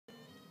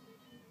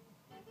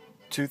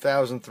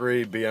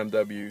2003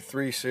 BMW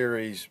 3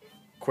 Series.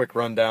 Quick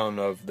rundown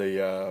of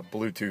the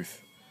Bluetooth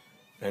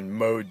and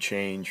mode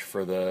change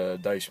for the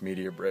Dice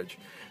mediabridge.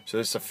 So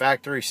this is a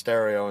factory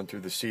stereo, and through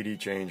the CD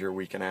changer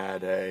we can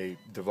add a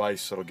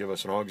device that'll give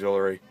us an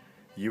auxiliary,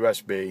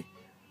 USB,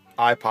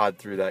 iPod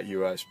through that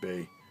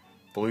USB,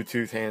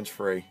 Bluetooth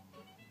hands-free,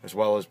 as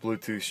well as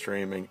Bluetooth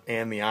streaming,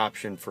 and the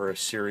option for a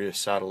Sirius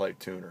satellite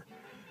tuner.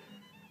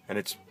 And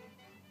it's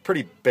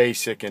pretty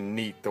basic and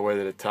neat the way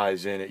that it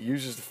ties in. It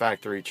uses the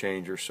factory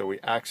changer, so we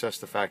access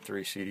the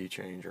factory CD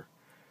changer.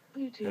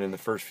 Bluetooth. And in the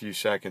first few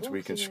seconds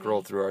we can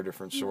scroll through our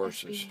different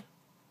sources.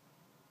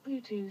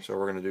 Bluetooth. So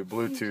we're going to do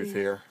Bluetooth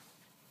here.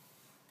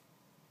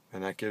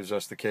 And that gives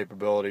us the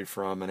capability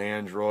from an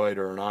Android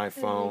or an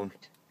iPhone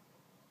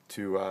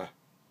to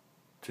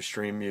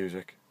stream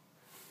music.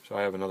 So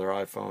I have another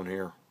iPhone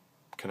here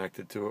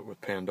connected to it with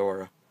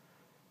Pandora.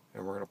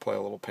 And we're going to play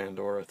a little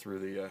Pandora through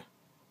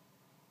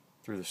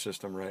the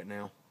system right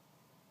now.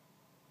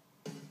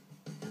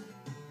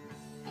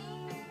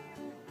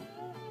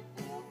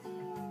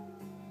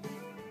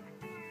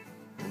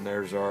 And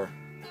there's our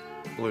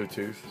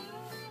Bluetooth.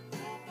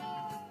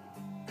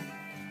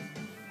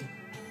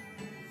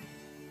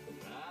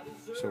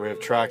 So we have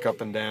track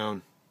up and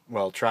down,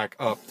 well, track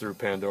up through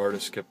Pandora to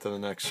skip to the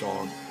next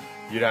song.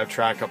 You'd have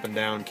track up and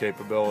down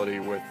capability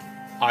with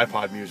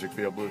iPod music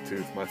via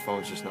Bluetooth. My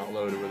phone's just not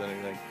loaded with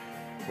anything.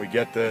 We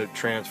get the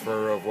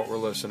transfer of what we're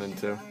listening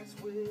to.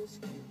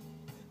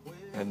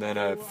 And then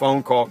a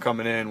phone call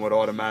coming in would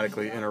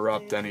automatically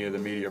interrupt any of the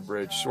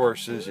mediabridge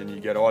sources, and you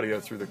get audio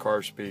through the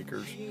car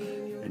speakers,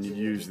 and you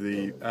use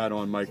the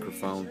add-on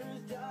microphone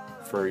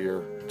for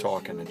your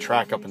talking. And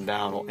track up and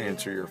down will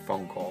answer your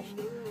phone calls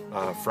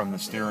from the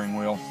steering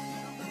wheel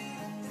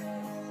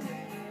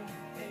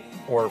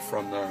or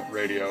from the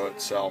radio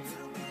itself.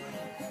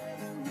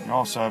 You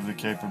also have the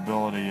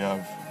capability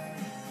of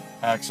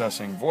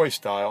accessing voice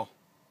dial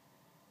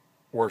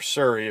or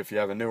Siri if you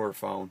have a newer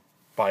phone,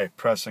 by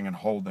pressing and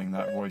holding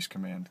that voice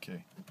command key.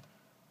 And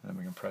then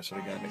we can press it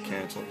again to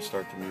cancel it and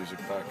start the music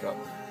back up.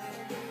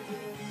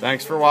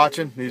 Thanks for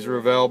watching. These are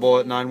available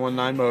at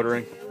 919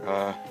 Motoring.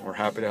 We're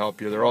happy to help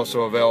you. They're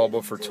also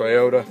available for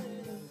Toyota,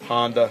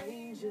 Honda,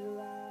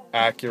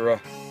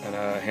 Acura, and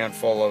a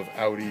handful of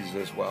Audis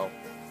as well.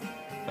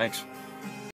 Thanks.